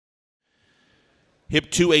Hip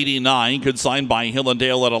 289, consigned by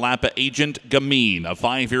Hillandale at Alapa agent Gamine. A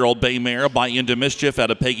 5-year-old bay mare by Into Mischief out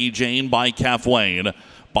of Peggy Jane by Calf Wayne.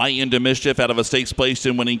 By Into Mischief out of a stakes placed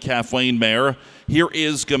in winning Calf Wayne mare. Here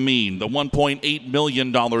is Gamine, the $1.8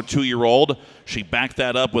 million 2-year-old. She backed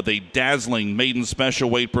that up with a dazzling maiden special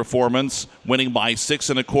weight performance, winning by 6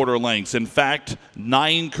 1/4 lengths. In fact,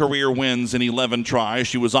 9 career wins in 11 tries.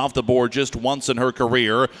 She was off the board just once in her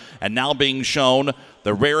career, and now being shown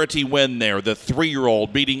the rarity win there, the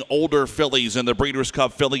 3-year-old beating older fillies in the Breeders'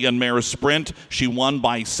 Cup Filly and Mare Sprint. She won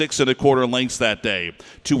by 6 1/4 lengths that day.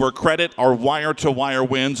 To her credit, are wire-to-wire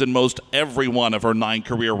wins in most every one of her 9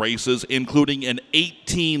 career races, including an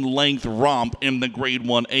 18-length romp in the Grade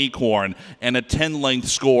 1 Acorn and a 10-length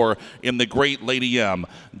score in the Great Lady M.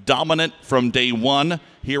 Dominant from day one.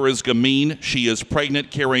 Here is Gamine. She is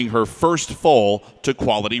pregnant, carrying her first foal to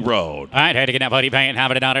Quality Road. I'd had to get out $40 paying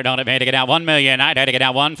half of $1 on it, pay to get out $1 million. I'd had to get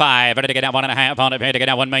out $1.5, I'd had to get out $1.5 on it, pay to get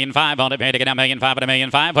out $1.5 million on it, pay to get out $1.5 million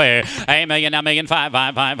and $1.5 where $1 million, now $1.5 million,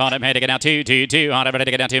 $5 on it, pay to get out $2 on it, pay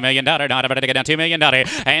to get out $2 million, not a to get out $2 million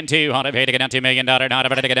and $2 on it, pay to get out $2 million, not a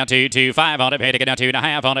to get out $2.5 on it, pay to get out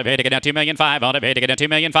 $2.5 on it, pay to get out $2 million, $5 on it, pay to get out $2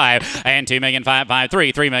 million, $5 and $2 million,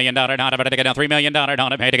 $3 million, not a to get out $3 million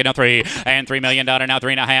on it, pay to get out $3 and $3 million, now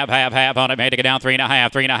 $3.5 half on it, made to get down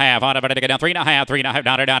 3.5 on it, but to get down 3.5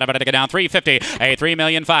 down, but to get down 350, a $3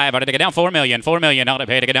 million, $5 but to get down $4 million on it,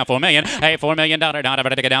 pay to get down $4 million, a $4 million down, but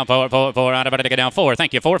to get down 4 on it, but to get down 4,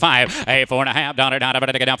 thank you, 4.5, a $4.5 down,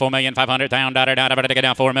 but to get down 4,500,000 down, but to get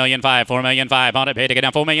down 4 million, 5 on it, pay to get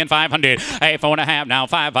down 4,500,000, a 4.5 now,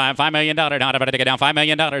 $5 million down, but to get down $5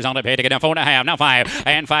 million on it, pay to get down 4.5 now 5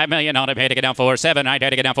 and $5 million on it, pay to get down 4 7, I had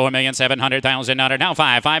to get down 4,700,000 now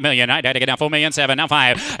 5 million, I had to get down 4,700,000 now 5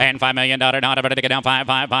 and $5 million not about to get down 5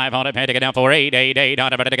 on it, pay to get down 8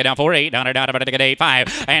 not about to get down 8 not about to get 8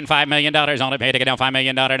 5 and $5 million on it, pay to get down $5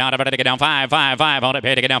 million not about to get down 5 on it,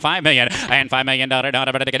 pay to get down $5 million and $5 million not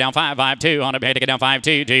about to get down 5 2 on it, pay to get down 5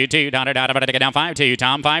 2 not about to get down 5 2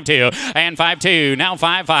 Tom 5 2 and 5 2 now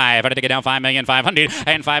 5 about to get down 5,500,000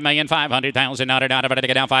 and 5,500,000 not about to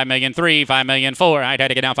get down 5 million 3 5 million 4 I had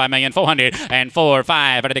to get down 5,400,000 and 4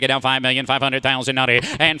 5 about to get down 5,500,000 not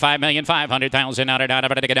and 5,500,000 not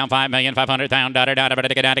about to get down 5,500,000 down, but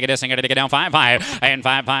to get down to get this thing to get down 5 and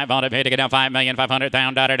 5 on it, pay to get down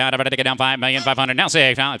 5,500,000 down, but to get down 5,500,000 now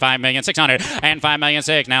 6 now 5,600,000 and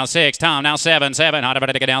 5,600,000 now 6 Tom now 7 on it, but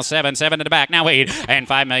to get down 7 to the back now 8 and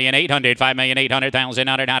 5,800,000 5,800,000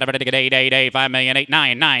 on it, but to get 8 5,800,000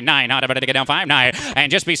 9 on it, but to get down 5 9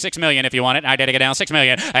 and just be 6 million if you want it. I did to get down 6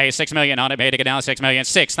 million, a 6 million on it, pay to get down 6 million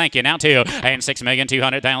 6. Thank you now 2 and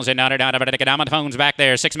 6,200,000 on it, but to get down on the phones back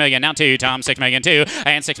there 6 million now 2 Tom 6 million 2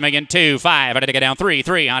 and 6 million 2 5 to get down 3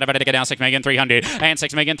 on it, to get down 6,300,000 and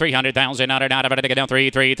 6,300,000 on it, to get down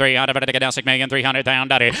 3 on it, to get down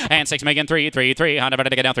 6,300,000 and 6,333 on it, to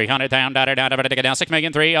get down 300,000 to get down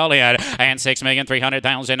 6,300,000 all in and 6,300,000 on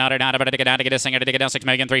it, to get down to get a singer to get down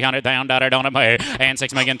 6,300,000 on it, and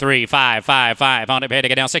 6,300,000 5 on it, to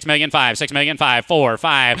get down 6,500,000 4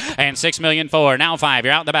 5 and 6,400,000 now 5.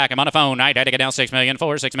 You're out the back. I'm on the phone. I had to get down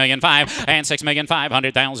 6,400,000 6,500,000 and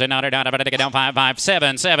 6,500,000 on it, to get down 5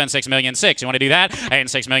 7 6,600,000. You want to do that? And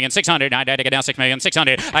 6,600,000. I had to get down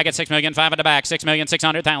 6,600,000. I get 6,500,000 at the back.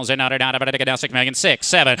 6,600,000 out to get down 6,600,000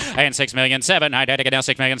 7 and 6,700,000. I had to get down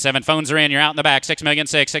 6,700,000. Phones are in. You're out in the back. 6,600,000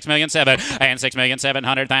 6,700,000 and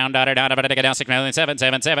 6,700,000 out to get down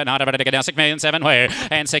 6,777 out to get down 6,700,000 where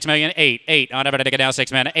and 6,800,000 out to get down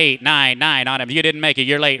 6,800,000 9 on him. You didn't make it.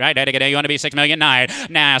 You're late. Right? I had to get down. You want to be 6,900,000.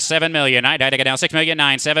 Now 7 million. I had to get down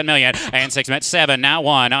 6,900,000 7 million and 6,700,000 now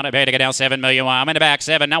 1 on to get down 7 million. I'm in the back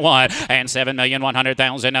 7 now 1 and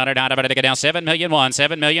 7,100,000 out to get down 7 million 1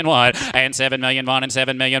 7 million 1 and 7 million 1 and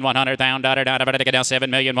 7,100,000 to get down 7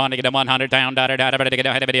 million 1 to get down 100,000 to get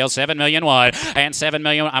down video 7 million 1 and 7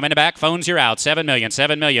 million. I'm in the back. Phones you're out 7 million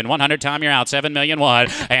 100 Tom you're out 7 million 1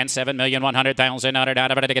 and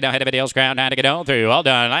 7,100,000 to get down head of videos ground down to get all through all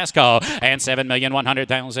done last call and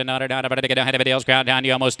 7,100,000 to get down head of videos ground down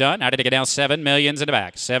you almost done. How did it get down 7 millions in the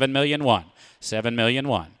back 7 million 1 7 million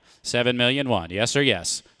 1 7 million 1 yes or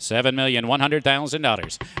yes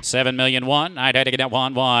 $7,100,000 7 million 1 I'd had to get down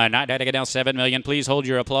 1 1 I'd had to get down 7 million. Please hold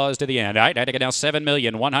your applause to the end. I'd had to get down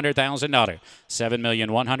 $7,100,000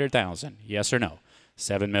 $7,100,000 yes or no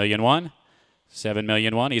 7 million 1 7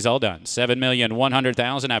 million 1 he's all done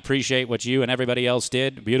 7,100,000. I appreciate what you and everybody else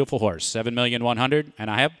did. Beautiful horse 7,100,000 and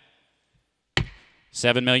I have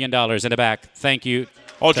 $7 million in the back. Thank you.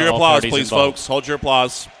 Hold your applause, please, folks. Hold your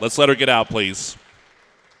applause. Let's let her get out, please.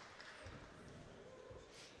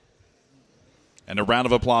 And a round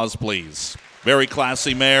of applause, please. Very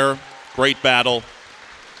classy mare. Great battle.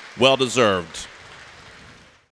 Well deserved.